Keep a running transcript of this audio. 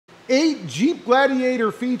8 Jeep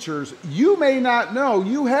Gladiator features you may not know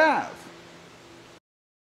you have.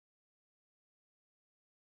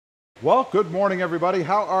 Well, good morning everybody.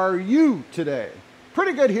 How are you today?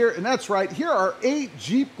 Pretty good here, and that's right. Here are 8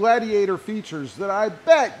 Jeep Gladiator features that I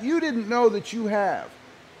bet you didn't know that you have.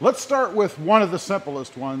 Let's start with one of the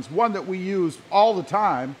simplest ones, one that we use all the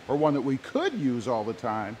time, or one that we could use all the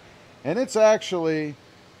time, and it's actually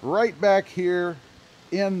right back here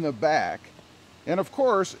in the back. And of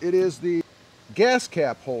course, it is the gas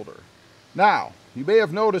cap holder. Now, you may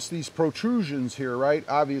have noticed these protrusions here, right?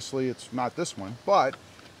 Obviously, it's not this one, but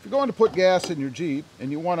if you're going to put gas in your Jeep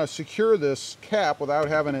and you want to secure this cap without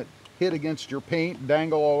having it hit against your paint and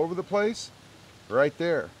dangle all over the place, right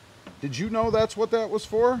there. Did you know that's what that was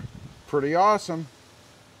for? Pretty awesome.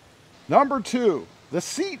 Number 2, the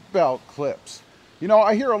seat belt clips. You know,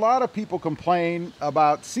 I hear a lot of people complain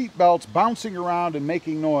about seat belts bouncing around and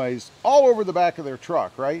making noise all over the back of their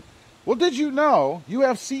truck, right? Well, did you know you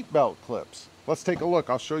have seat belt clips? Let's take a look.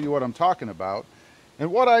 I'll show you what I'm talking about.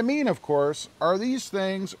 And what I mean, of course, are these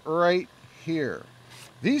things right here.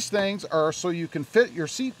 These things are so you can fit your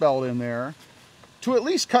seat belt in there to at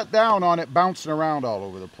least cut down on it bouncing around all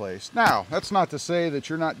over the place. Now, that's not to say that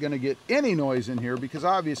you're not going to get any noise in here, because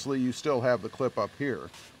obviously you still have the clip up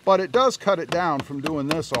here. But it does cut it down from doing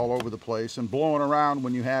this all over the place and blowing around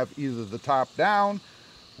when you have either the top down,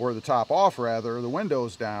 or the top off rather, or the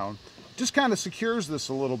windows down. Just kind of secures this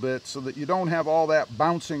a little bit so that you don't have all that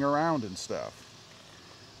bouncing around and stuff.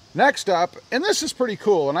 Next up, and this is pretty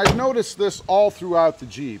cool, and I've noticed this all throughout the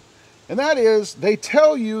Jeep, and that is they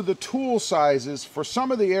tell you the tool sizes for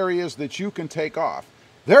some of the areas that you can take off.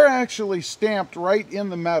 They're actually stamped right in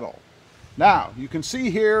the metal. Now, you can see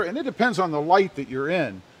here, and it depends on the light that you're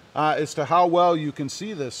in as to how well you can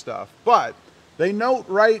see this stuff, but they note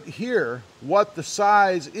right here what the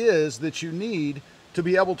size is that you need to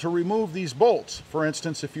be able to remove these bolts. For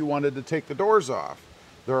instance, if you wanted to take the doors off.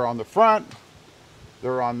 They're on the front,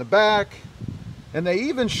 they're on the back, and they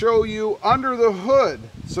even show you under the hood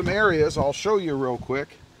some areas. I'll show you real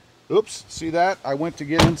quick. Oops, see that? I went to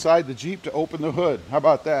get inside the Jeep to open the hood. How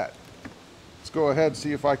about that? Let's go ahead and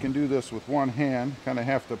see if I can do this with one hand. Kind of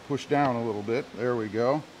have to push down a little bit. There we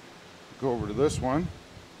go. Go over to this one.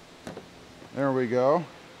 There we go.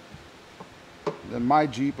 Then my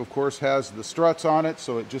Jeep, of course, has the struts on it,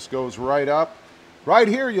 so it just goes right up. Right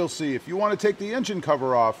here you'll see, if you want to take the engine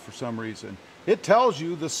cover off for some reason, it tells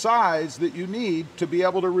you the size that you need to be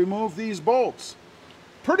able to remove these bolts.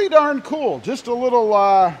 Pretty darn cool. Just a little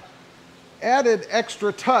added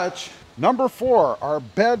extra touch. Number 4 are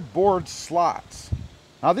bed board slots.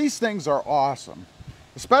 Now these things are awesome,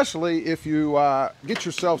 especially if you get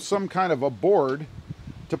yourself some kind of a board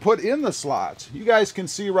to put in the slots. You guys can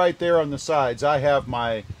see right there on the sides, I have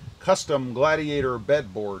my custom Gladiator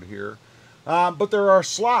bed board here. But there are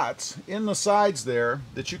slots in the sides there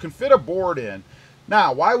that you can fit a board in.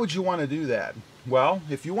 Now, why would you want to do that? Well,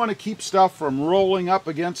 if you want to keep stuff from rolling up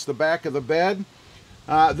against the back of the bed,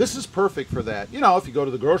 this is perfect for that. You know, if you go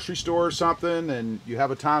to the grocery store or something and you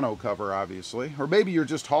have a tonneau cover, obviously, or maybe you're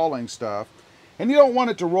just hauling stuff and you don't want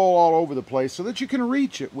it to roll all over the place so that you can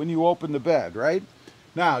reach it when you open the bed, right?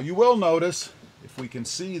 Now, you will notice, if we can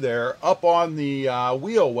see there, up on the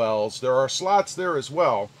wheel wells, there are slots there as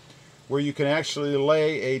well, where you can actually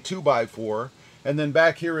lay a 2x4, and then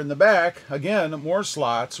back here in the back, again, more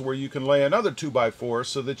slots where you can lay another 2x4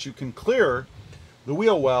 so that you can clear the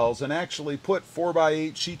wheel wells and actually put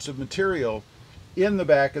 4x8 sheets of material in the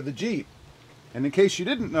back of the Jeep. And in case you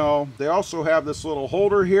didn't know, they also have this little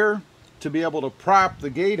holder here to be able to prop the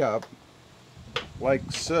gate up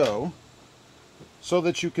like so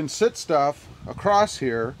that you can sit stuff across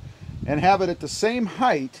here and have it at the same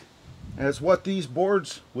height as what these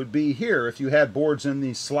boards would be here if you had boards in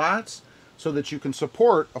these slots, so that you can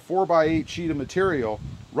support a 4x8 sheet of material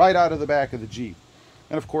right out of the back of the Jeep.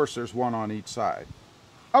 And of course there's one on each side.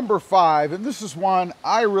 Number 5, and this is one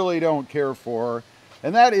I really don't care for,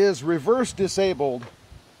 and that is reverse disabled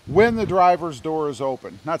when the driver's door is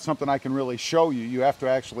open. Not something I can really show you. You have to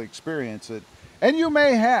actually experience it. And you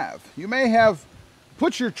may have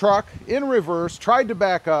put your truck in reverse, tried to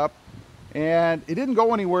back up, and it didn't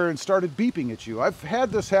go anywhere and started beeping at you. I've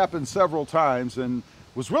had this happen several times and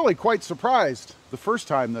was really quite surprised the first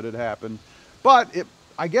time that it happened. But it,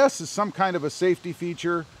 I guess, is some kind of a safety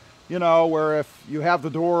feature, you know, where if you have the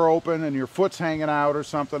door open and your foot's hanging out or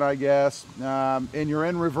something, I guess, and you're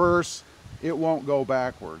in reverse, it won't go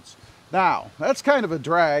backwards. Now, that's kind of a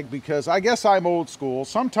drag because I guess I'm old school.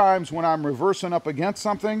 Sometimes when I'm reversing up against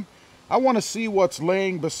something, I want to see what's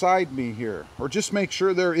laying beside me here, or just make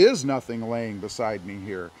sure there is nothing laying beside me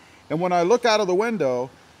here. And when I look out of the window,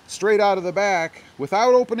 straight out of the back,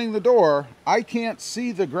 without opening the door, I can't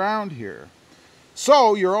see the ground here.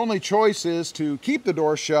 So your only choice is to keep the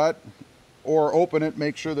door shut or open it,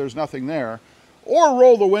 make sure there's nothing there, or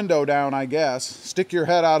roll the window down, I guess. Stick your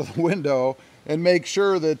head out of the window and make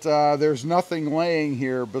sure that there's nothing laying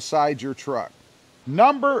here beside your truck.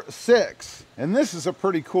 Number 6, and this is a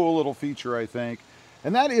pretty cool little feature, I think,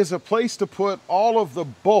 and that is a place to put all of the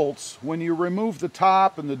bolts when you remove the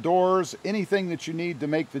top and the doors, anything that you need to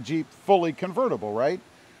make the Jeep fully convertible, right?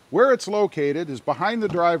 Where it's located is behind the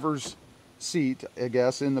driver's seat, I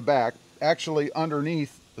guess, in the back, actually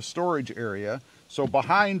underneath the storage area. So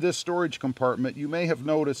behind this storage compartment, you may have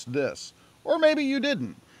noticed this, or maybe you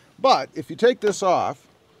didn't. But if you take this off,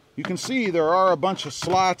 you can see there are a bunch of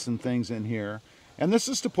slots and things in here. And this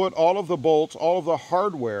is to put all of the bolts, all of the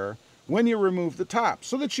hardware, when you remove the top,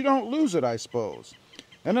 so that you don't lose it, I suppose.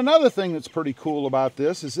 And another thing that's pretty cool about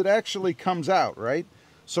this is it actually comes out, right?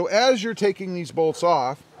 So as you're taking these bolts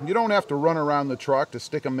off, you don't have to run around the truck to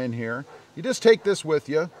stick them in here. You just take this with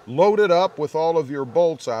you, load it up with all of your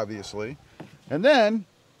bolts, obviously, and then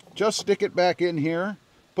just stick it back in here,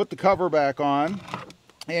 put the cover back on,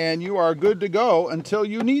 and you are good to go until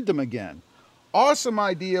you need them again. Awesome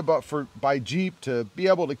idea, but by Jeep to be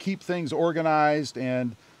able to keep things organized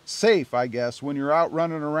and safe, I guess, when you're out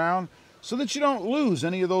running around, so that you don't lose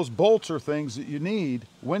any of those bolts or things that you need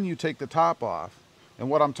when you take the top off. And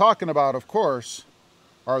what I'm talking about, of course,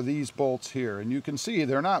 are these bolts here. And you can see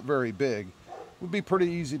they're not very big. It would be pretty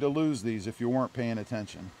easy to lose these if you weren't paying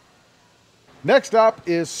attention. Next up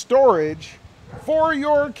is storage for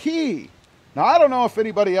your key. Now, I don't know if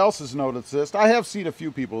anybody else has noticed this. I have seen a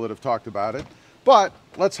few people that have talked about it. But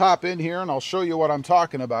let's hop in here and I'll show you what I'm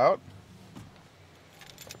talking about.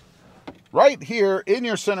 Right here in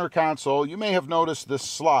your center console, you may have noticed this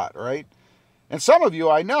slot, right? And some of you,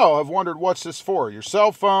 I know, have wondered what's this for. Your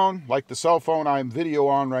cell phone, like the cell phone I'm video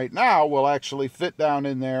on right now, will actually fit down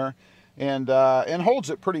in there and holds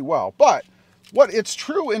it pretty well. But what its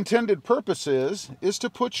true intended purpose is to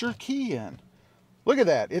put your key in. Look at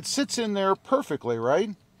that. It sits in there perfectly,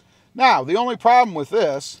 right? Now, the only problem with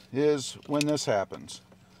this is when this happens.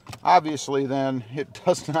 Obviously, then, it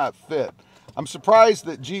does not fit. I'm surprised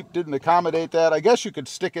that Jeep didn't accommodate that. I guess you could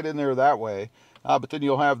stick it in there that way, but then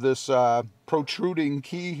you'll have this protruding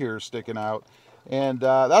key here sticking out. And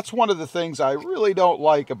that's one of the things I really don't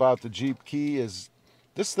like about the Jeep key is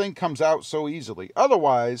this thing comes out so easily.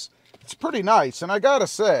 Otherwise, it's pretty nice. And I gotta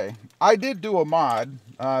say, I did do a mod.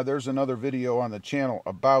 There's another video on the channel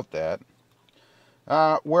about that.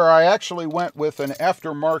 Where I actually went with an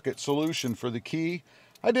aftermarket solution for the key.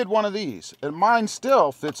 I did one of these, and mine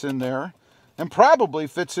still fits in there, and probably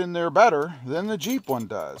fits in there better than the Jeep one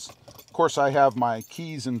does. Of course, I have my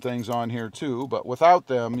keys and things on here too, but without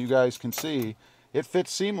them, you guys can see, it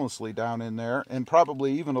fits seamlessly down in there, and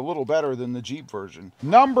probably even a little better than the Jeep version.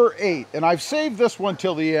 Number 8, and I've saved this one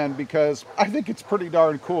till the end because I think it's pretty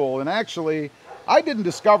darn cool, and actually, I didn't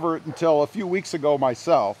discover it until a few weeks ago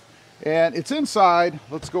myself. And it's inside.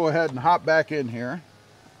 Let's go ahead and hop back in here.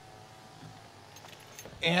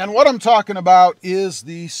 And what I'm talking about is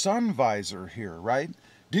the sun visor here, right?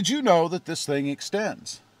 Did you know that this thing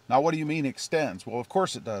extends? Now, what do you mean extends? Well, of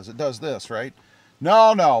course it does. It does this, right?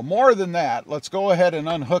 No, more than that. Let's go ahead and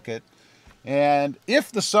unhook it. And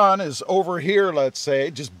if the sun is over here, let's say,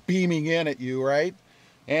 just beaming in at you, right?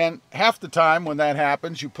 And half the time when that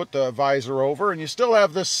happens, you put the visor over and you still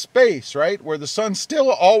have this space, right? Where the sun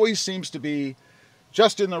still always seems to be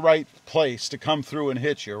just in the right place to come through and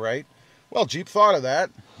hit you, right? Well, Jeep thought of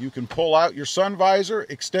that. You can pull out your sun visor,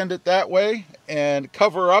 extend it that way, and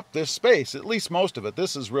cover up this space, at least most of it.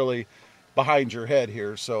 This is really behind your head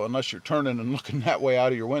here, so unless you're turning and looking that way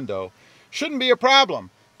out of your window, shouldn't be a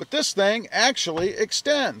problem. But this thing actually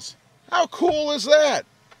extends. How cool is that?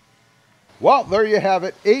 Well, there you have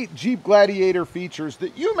it, 8 Jeep Gladiator features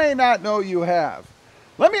that you may not know you have.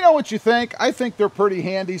 Let me know what you think. I think they're pretty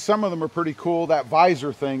handy. Some of them are pretty cool. That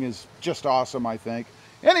visor thing is just awesome, I think.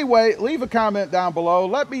 Anyway, leave a comment down below.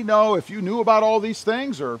 Let me know if you knew about all these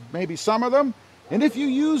things, or maybe some of them, and if you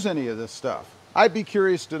use any of this stuff. I'd be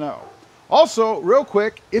curious to know. Also, real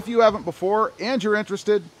quick, if you haven't before and you're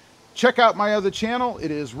interested, check out my other channel. It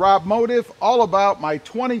is Rob Motive, all about my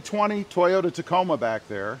 2020 Toyota Tacoma back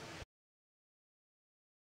there.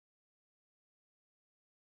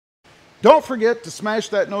 Don't forget to smash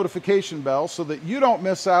that notification bell so that you don't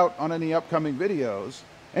miss out on any upcoming videos.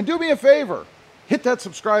 And do me a favor, hit that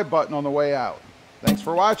subscribe button on the way out. Thanks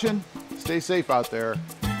for watching. Stay safe out there.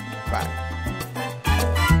 Bye.